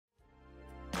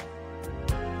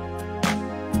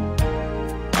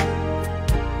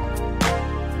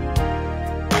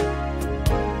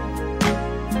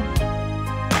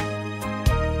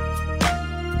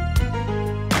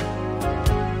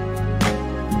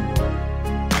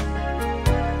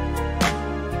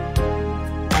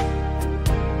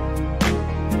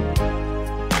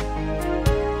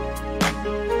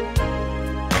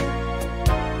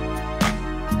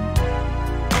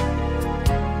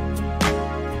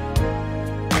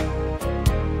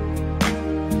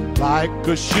like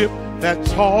a ship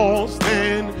that's tossed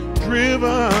and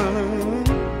driven,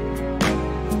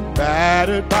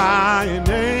 battered by an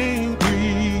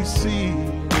angry sea.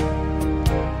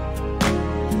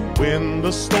 When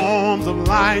the storms of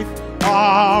life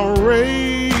are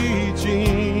raging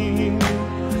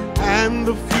and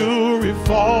the fury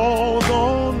falls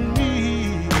on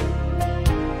me,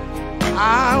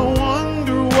 I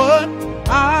wonder what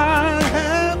I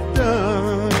have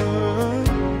done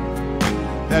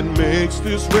that makes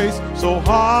this race so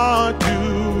hard to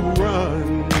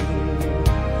run.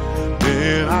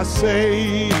 Then I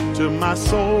say to my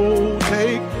soul,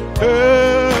 take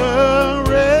courage,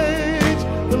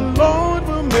 the Lord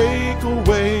will make a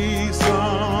way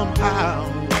somehow.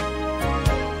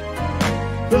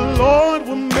 The Lord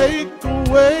will make a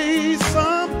way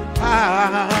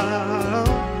somehow.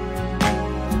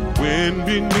 When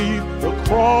beneath the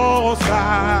cross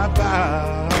I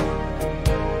bow,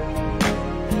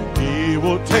 He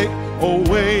will take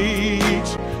away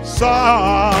each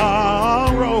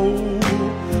sorrow.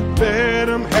 Let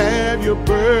Him have your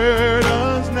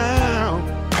burdens now.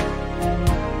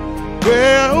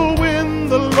 Well, when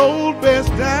the load bears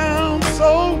down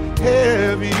so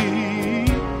heavy,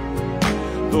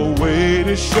 the weight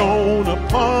is shown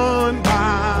upon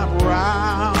my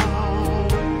brow.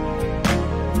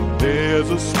 There's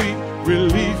a sweet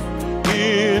relief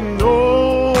in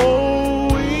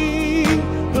knowing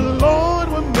the Lord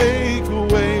will make a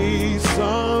way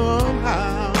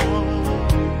somehow.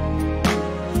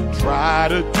 Try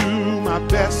to do my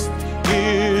best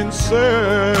in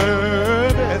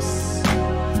service,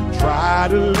 try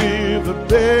to live the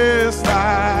best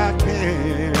I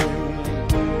can.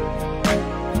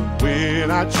 When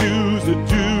I choose to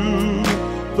do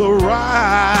the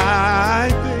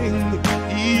right thing,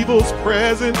 evil's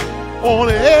present on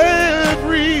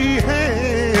every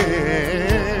hand.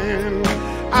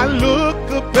 I look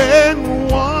up and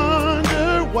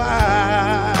wonder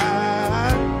why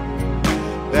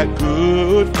that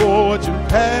good fortune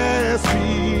passed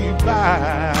me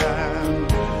by.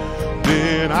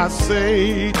 Then I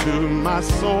say to my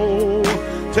soul,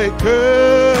 take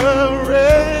courage,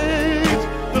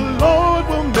 the Lord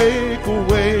will make a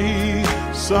way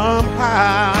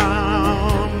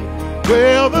somehow.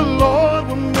 Well, the Lord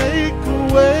will make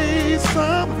a way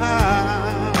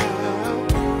somehow.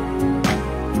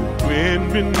 When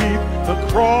beneath the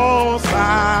cross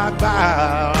I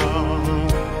bow,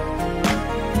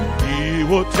 He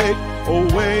will take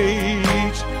away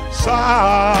each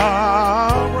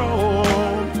sorrow.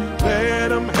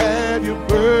 Let Him have your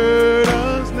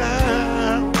burdens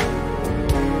now.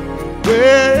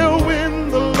 Well, when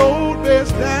the load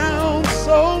bears down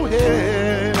so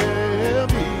heavy,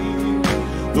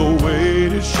 the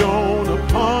weight is shown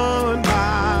upon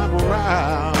my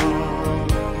brow.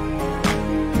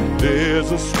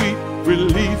 There's a sweet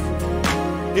relief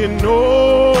in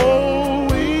knowing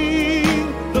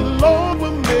the Lord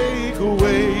will make a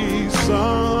way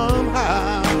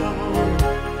somehow.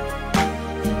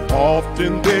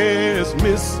 Often there's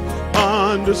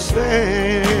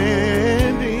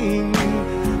misunderstanding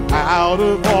out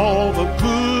of all the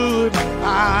good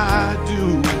I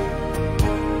do.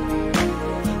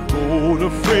 Go to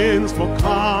friends for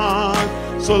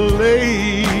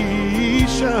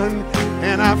consolation,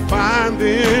 and I find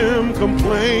them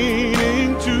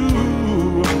complaining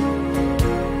too.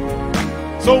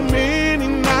 So many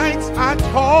nights I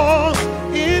toss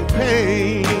in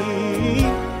pain,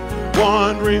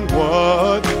 wondering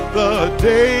what the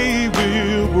day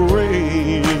will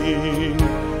bring.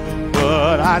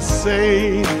 But I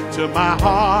say to my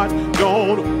heart,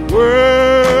 don't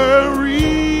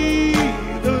worry,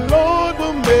 the Lord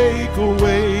will make a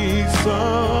way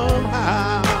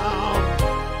somehow.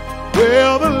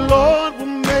 Well, the Lord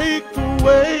will make a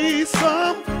way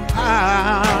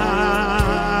somehow.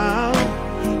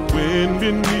 When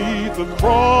beneath the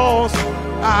cross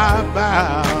I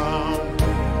bow,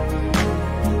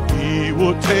 He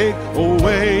will take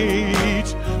away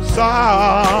each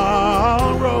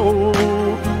sorrow.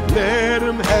 Let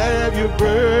Him have your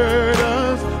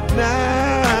burdens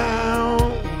now.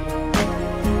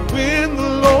 When the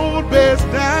load bears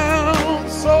down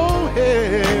so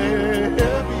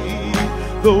heavy,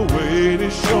 the weight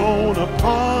is shown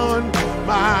upon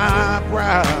my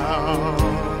brow.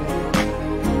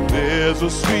 There's a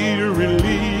sweet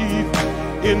relief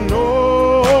in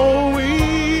knowing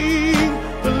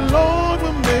the Lord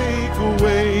will make a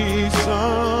way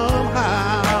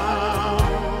somehow.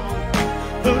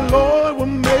 The Lord will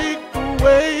make a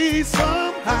way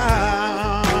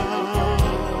somehow.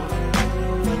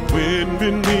 When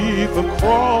beneath the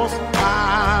cross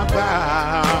I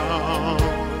bow,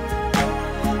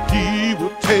 He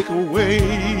take away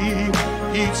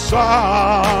each sorrow.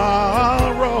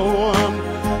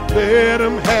 Let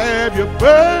him have your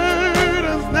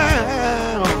burdens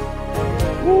now.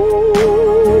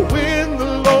 Ooh, when the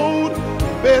load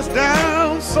bears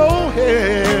down so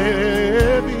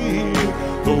heavy,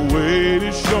 the weight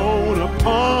is shown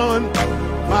upon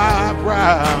my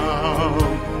brow.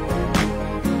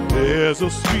 There's a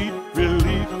sweet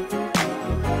relief.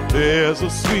 There's a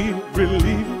sweet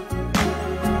relief.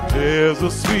 There's a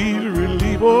sweet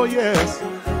relief. Oh yes,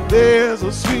 there's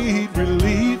a sweet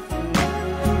relief.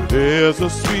 There's a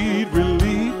sweet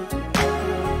relief.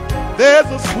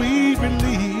 There's a sweet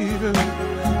relief.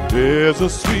 There's a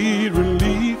sweet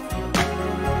relief.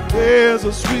 There's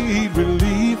a sweet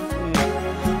relief.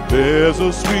 There's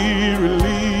a sweet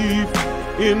relief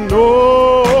in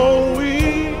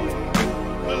knowing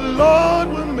the Lord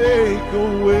will make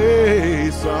a way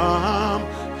somehow.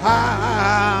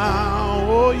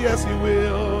 Oh yes, he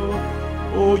will.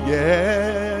 Oh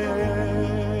yes.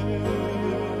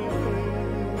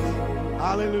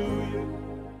 Hallelujah.